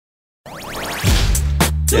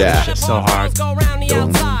Yeah. It's so hard.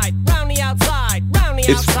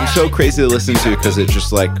 It's so crazy to listen to because it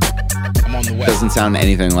just like doesn't sound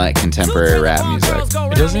anything like contemporary rap music.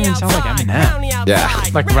 It doesn't even sound like Eminem. Yeah.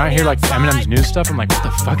 Like around here, like Eminem's new stuff, I'm like, what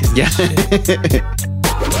the fuck is this shit?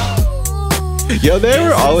 Yo, there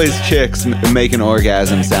were always chicks making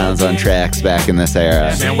orgasm sounds on tracks back in this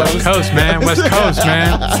era. Man, West Coast, man. West Coast,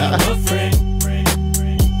 man.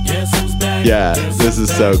 Yeah, this is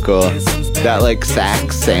so cool. That like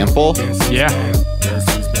sax sample. Yeah. And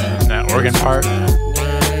that organ part.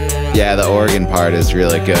 Yeah, the organ part is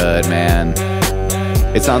really good, man.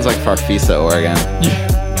 It sounds like Farfisa organ.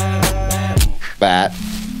 Bat.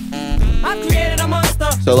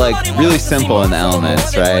 So like really simple in the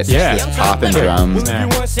elements, right? Yeah. Just this pop and drums,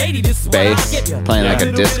 bass playing like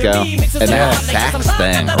a disco, and that sax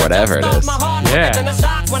thing or whatever it is. Yeah.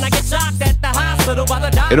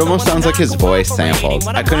 It almost sounds like his voice sampled.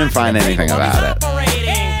 I couldn't find anything about it.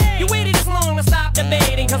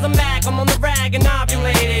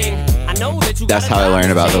 That's how I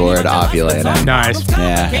learned about the word ovulating. Nice.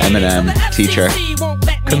 Yeah, Eminem, teacher.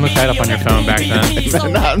 Couldn't look that up on your phone back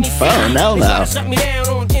then. Not on phone, hell no.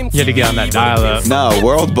 You had to get on that dial-up. No,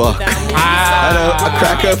 World Book. I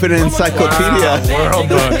crack open an encyclopedia. Wow, World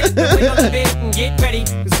Book.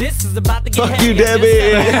 Fuck you,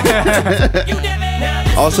 Debbie.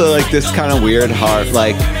 Also, like this kind of weird heart,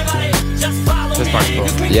 like, This part's cool.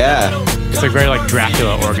 yeah. It's like very like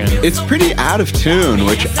Dracula organ. It's pretty out of tune,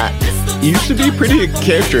 which used to be pretty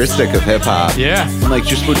characteristic of hip hop. Yeah. And like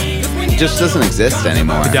just doesn't exist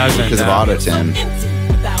anymore. It doesn't, because of no. auto-tune.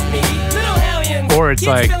 Or it's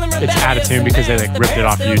like, it's out of tune because they like ripped it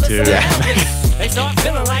off YouTube. Yeah.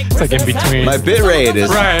 It's like in between. My bit rate is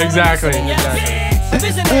Right, exactly.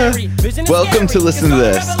 Welcome to Listen to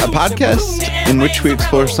This, a podcast in which we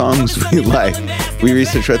explore songs we like. We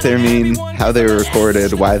research what they mean, how they were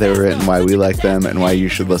recorded, why they were written, why we like them, and why you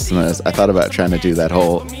should listen to this. I thought about trying to do that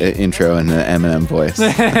whole intro in the Eminem voice.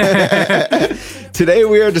 Today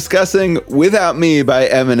we are discussing Without Me by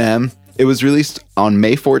Eminem. It was released on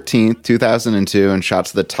May 14th, 2002, and shot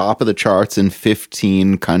to the top of the charts in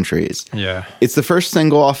 15 countries. Yeah. It's the first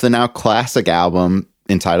single off the now classic album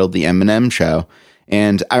entitled The Eminem Show.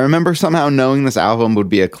 And I remember somehow knowing this album would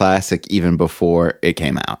be a classic even before it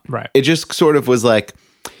came out. Right. It just sort of was like,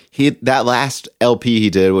 that last LP he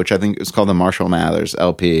did, which I think was called the Marshall Mathers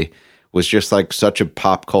LP, was just like such a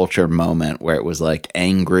pop culture moment where it was like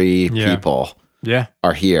angry people Yeah.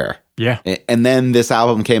 are here. Yeah. And then this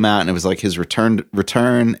album came out and it was like his return,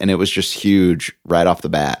 and it was just huge right off the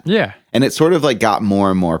bat. Yeah. And it sort of like got more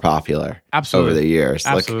and more popular Absolutely. over the years.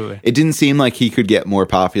 Absolutely. Like, it didn't seem like he could get more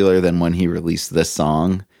popular than when he released this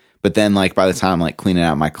song. But then like by the time like Cleaning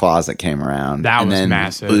Out My Closet came around, That and was then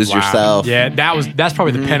massive. Lose Wow. Yourself. Yeah, that's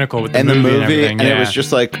probably the pinnacle with the And movie the movie, and everything. and yeah. it was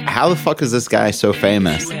just like, how the fuck is this guy so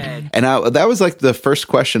famous? And that was like the first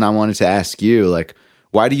question I wanted to ask you. Like,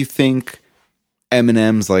 why do you think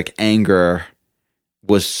Eminem's like anger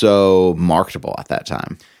was so marketable at that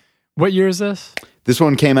time? What year is this? This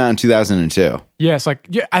one came out in 2002. Yeah, it's like,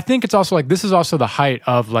 yeah, I think it's also like, this is also the height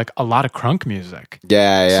of like a lot of crunk music.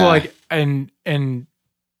 Yeah. So like, and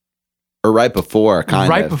Or right before, kind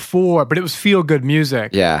right of. before, but it was feel good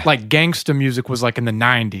music. Yeah. Like gangsta music was like in the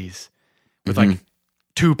 90s with like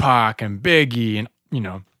Tupac and Biggie and, you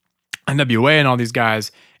know, NWA and all these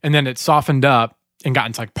guys. And then it softened up and got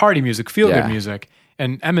into like party music, feel good music.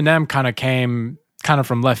 And Eminem kind of came kind of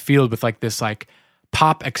from left field with like this like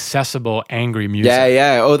pop accessible angry music.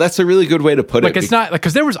 Yeah. Oh, that's a really good way to put Like it. it's not like,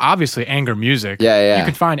 because there was obviously anger music. Yeah. You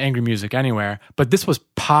could find angry music anywhere, but this was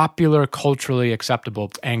popular, culturally acceptable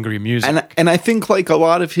angry music. And I think like a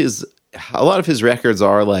lot of his records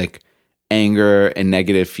are like anger and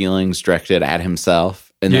negative feelings directed at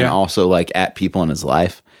himself, and then also like at people in his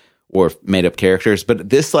life or made up characters. But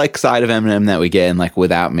this like side of Eminem that we get in like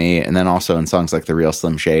Without Me, and then also in songs like The Real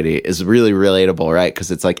Slim Shady, is really relatable, right? Because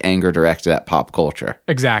it's like anger directed at pop culture.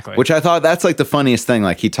 Exactly. Which I thought that's like the funniest thing.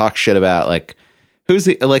 Like he talks shit about like, who's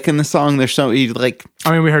he, like in the song there's so he like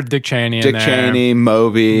I mean, we heard Dick Cheney in Dick there. Cheney,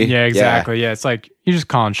 Moby. Yeah, exactly. Yeah, it's like you're just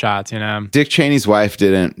calling shots, you know? Dick Cheney's wife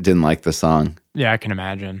didn't like the song. Yeah, I can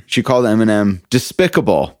imagine. She called Eminem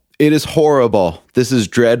despicable. It is horrible. This is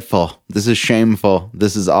dreadful. This is shameful.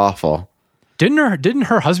 This is awful. Didn't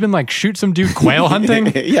her husband like shoot some dude quail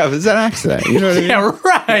hunting? Yeah, it was an accident. You know what I mean? Yeah,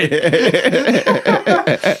 right.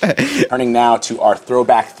 Turning now to our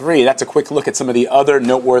Throwback 3. That's a quick look at some of the other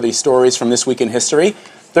noteworthy stories from this week in history.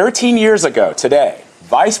 13 years ago today,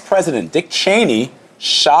 Vice President Dick Cheney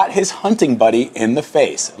shot his hunting buddy in the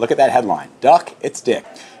face. Look at that headline. Duck, it's Dick.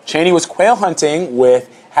 Cheney was quail hunting with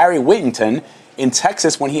Harry Whittington in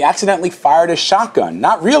Texas when he accidentally fired a shotgun,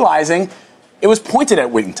 not realizing it was pointed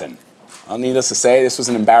at Whittington. Well, needless to say, this was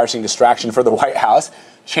an embarrassing distraction for the White House.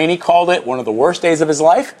 Cheney called it one of the worst days of his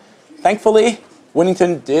life. Thankfully,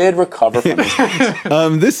 Whittington did recover from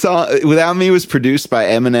his This song, Without Me, was produced by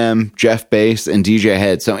Eminem, Jeff Bass, and DJ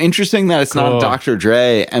Head. So interesting that it's not a Dr.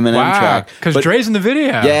 Dre Eminem track. Because Dre's in the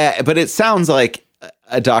video. Yeah, but it sounds like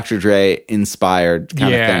a Dr. Dre inspired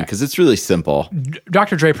kind of thing because it's really simple.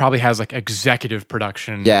 Dr. Dre probably has like executive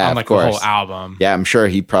production on like the whole album. Yeah, I'm sure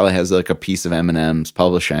he probably has like a piece of Eminem's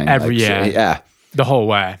publishing. The whole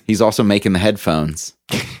way. He's also making the headphones.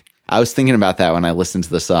 I was thinking about that when I listened to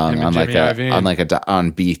the song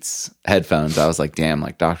on Beats headphones. I was like, damn,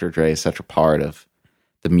 like Dr. Dre is such a part of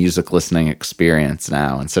the music listening experience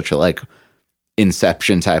now in such a like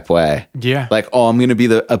Inception type way. Yeah. Like, oh, I'm going to be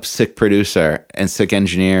a sick producer and sick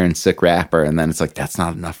engineer and sick rapper. And then it's like, that's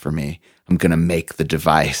not enough for me. I'm going to make the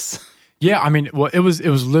device. Yeah. I mean, well, it was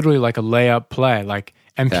literally like a layup play. Like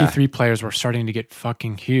MP3 players were starting to get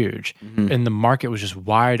fucking huge. And the market was just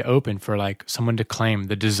wide open for like someone to claim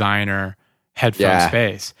the designer headphone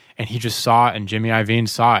space. And he just saw it, and Jimmy Iovine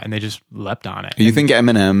saw it, and they just leapt on it. You think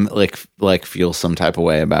Eminem like feels some type of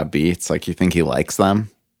way about Beats? Like, you think he likes them?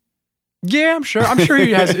 Yeah, I'm sure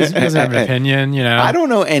he doesn't have an opinion, you know. I don't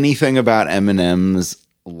know anything about Eminem's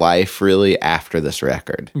life really after this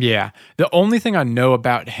record. Yeah. The only thing I know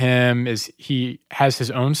about him is he has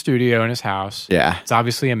his own studio in his house. Yeah. It's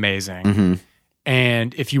obviously amazing.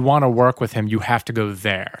 And if you want to work with him, you have to go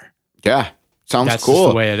there. Yeah. Sounds That's cool. just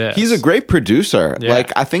the way it is. He's a great producer. Yeah.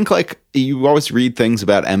 Like, I think like you always read things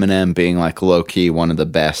about Eminem being like low key one of the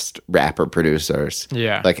best rapper producers.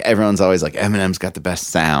 Yeah. Like everyone's always like, Eminem's got the best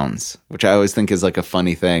sounds, which I always think is like a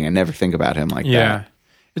funny thing. I never think about him like that.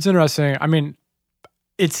 It's interesting. I mean,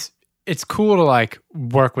 it's cool to like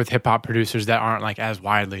work with hip hop producers that aren't like as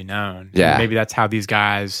widely known. Yeah. And maybe that's how these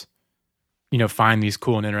guys, you know, find these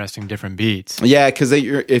cool and interesting different beats. Yeah, because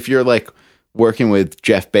if you're like working with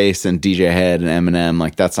Jeff Bass and DJ Head and Eminem,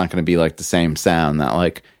 like that's not going to be like the same sound that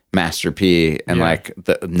like Master P and like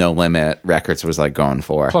the No Limit Records was like going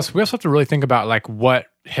for. Plus, we also have to really think about like what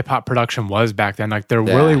hip hop production was back then. Like there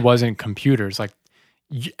really wasn't computers. Like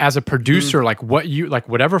as a producer, like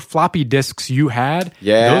whatever floppy disks you had,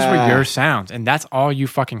 those were your sounds, and that's all you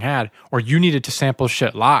fucking had. Or you needed to sample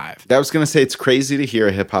shit live. I was gonna say it's crazy to hear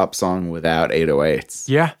a hip hop song without 808s.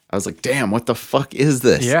 Yeah, I was like, damn, what the fuck is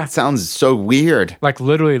this? Yeah, it sounds so weird. Like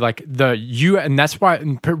literally, like and that's why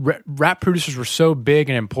rap producers were so big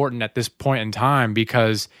and important at this point in time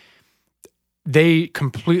because they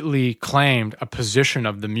completely claimed a position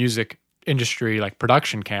of the music industry, like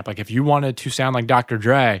production camp. Like if you wanted to sound like Dr.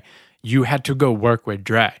 Dre, you had to go work with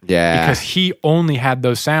Dre. Yeah. Because he only had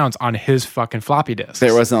those sounds on his fucking floppy disks.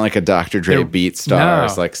 There wasn't like a Dr. Dre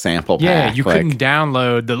BeatStars like sample pack. Yeah, you couldn't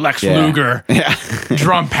download the Lex Luger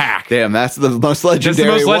drum pack. Damn, that's the most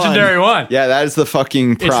legendary one. Yeah, that is the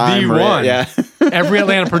fucking prime. It's the one. Yeah. Every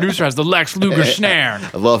Atlanta producer has the Lex Luger snare.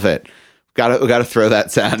 I love it. Got to throw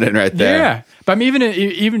that sound in right there. Yeah. But I mean,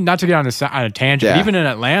 even not to get on a tangent, even in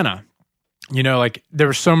Atlanta, you know, like there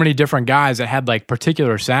were so many different guys that had like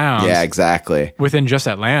particular sounds. Yeah, exactly. Within just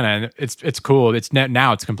Atlanta, and it's cool.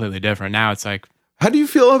 Now it's completely different. Now it's like, how do you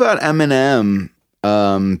feel about Eminem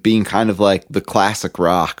being kind of like the classic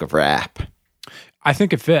rock of rap? I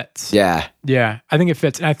think it fits. Yeah, I think it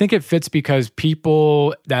fits, and I think it fits because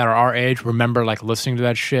people that are our age remember like listening to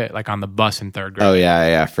that shit like on the bus in third grade. Oh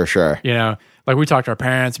yeah, for sure. You know, like we talk to our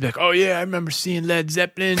parents, be like, "Oh yeah, I remember seeing Led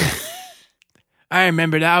Zeppelin." I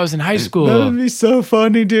remember that. I was in high school. That would be so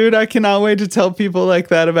funny, dude. I cannot wait to tell people like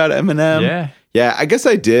that about Eminem. Yeah, I guess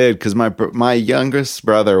I did because my youngest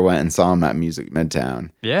brother went and saw him at Music Midtown.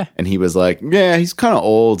 Yeah, and he was like, "Yeah, he's kind of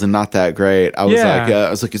old and not that great." I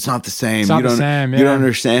was like, "It's not the same. You don't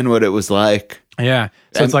understand what it was like." Yeah,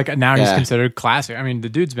 so it's like now he's considered classic. I mean, the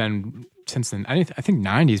dude's been since then. I think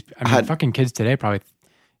 90s. I mean, fucking kids today probably,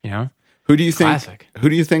 you know. Who do you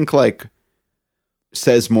think like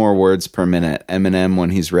says more words per minute, Eminem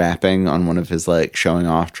when he's rapping on one of his like showing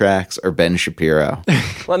off tracks, or Ben Shapiro?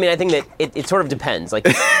 Well, I mean, I think that it sort of depends. Like,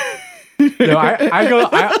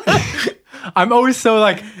 I'm always so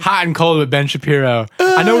like hot and cold with Ben Shapiro.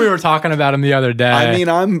 I know we were talking about him the other day. I mean,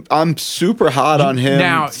 I'm super hot on him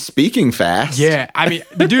now, speaking fast. Yeah, I mean,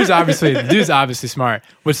 the dude's obviously smart.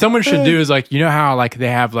 What someone should do is like, you know how like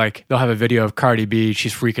they'll have a video of Cardi B,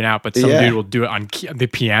 she's freaking out, but some dude will do it on the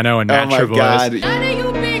piano and match her voice. God. None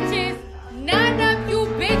of you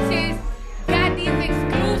bitches got these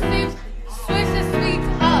exclusive Swisher Sweets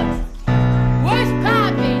up. What's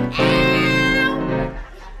poppin'?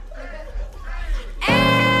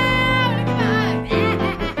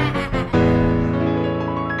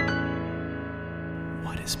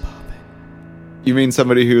 You mean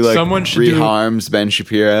somebody who like Someone should reharms Ben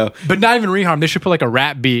Shapiro? But not even reharm. They should put like a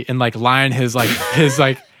rap beat and like line his like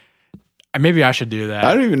maybe I should do that.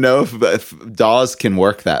 I don't even know if DAWs can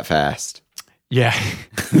work that fast. Yeah.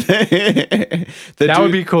 That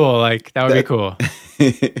would be cool. Like that would be cool.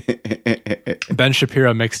 Ben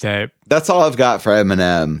Shapiro mixtape. That's all I've got for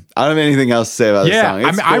Eminem. I don't have anything else to say about this song.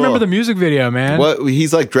 It's I remember the music video, man. What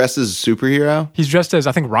he's like dressed as a superhero. He's dressed as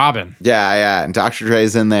I think Robin. Yeah, and Dr.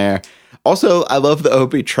 Dre's in there. Also, I love the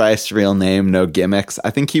Obi Trice real name, no gimmicks.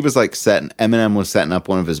 I think he was like Eminem was setting up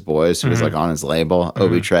one of his boys who was like on his label,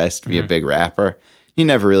 Obi Trice, to be a big rapper. He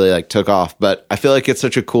never really like took off, but I feel like it's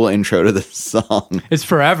such a cool intro to this song. It's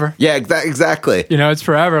forever. Yeah, exactly. You know, it's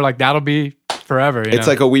forever. Like that'll be forever. It's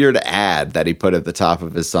like a weird ad that he put at the top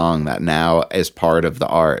of his song that now is part of the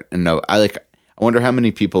art. And I wonder how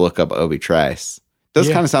many people look up Obi Trice. Does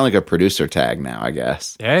kind of sound like a producer tag now, I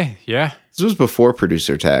guess. Yeah. This was before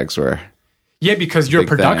producer tags were. Yeah, because your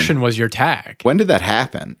production was your tag. When did that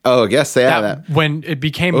happen? Oh, I guess they had that. When it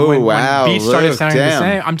became when beats started sounding the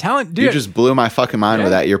same. I'm telling dude. You just blew my fucking mind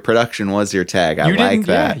with that. Your production was your tag. I like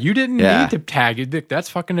that. Yeah, you didn't need to tag it. That's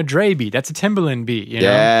fucking a Dre beat. That's a Timbaland beat. You know?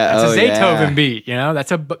 Yeah, that's a Zaytoven beat. You know,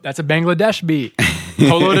 that's a Bangladesh beat.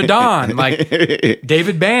 Polo to Dawn, like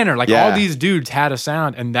David Banner, like all these dudes had a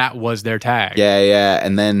sound, and that was their tag. Yeah,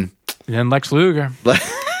 and then Lex Luger.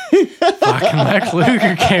 Fucking Lex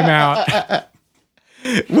Luger came out.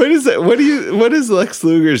 What is it? What is Lex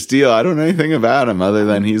Luger's deal? I don't know anything about him other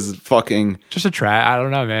than he's fucking just a trap. I don't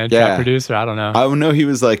know, man. Trap producer. I don't know. I know he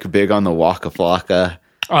was like big on the Waka Flocka.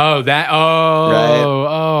 Oh,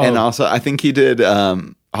 and also I think he did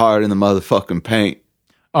Hard in the Motherfucking Paint.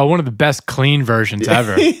 Oh, one of the best clean versions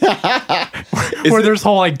ever. Where there's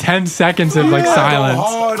whole like 10 seconds of like silence.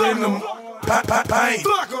 Hard in the paint.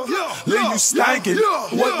 Leave you stankin'.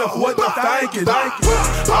 What the thinking?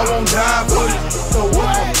 I won't die for it. So what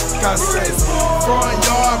I says? Front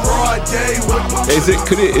yard, broad day.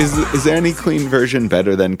 Is there any clean version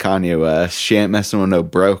better than Kanye West? She ain't messing with no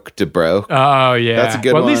broke to broke. Oh yeah, that's a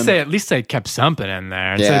good one. At least they kept something in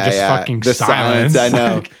there instead of just fucking the silence. I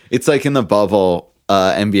know. It's like in the bubble.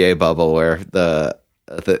 NBA bubble where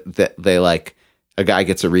they like a guy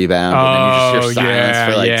gets a rebound and then you just hear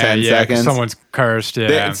silence for like 10 seconds. Someone's cursed.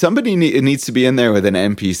 Yeah, somebody needs to be in there with an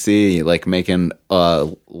NPC like making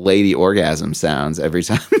lady orgasm sounds every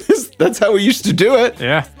time. That's how we used to do it.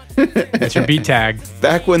 Yeah, that's your beat tag.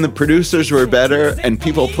 Back when the producers were better and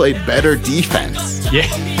people played better defense. Yeah.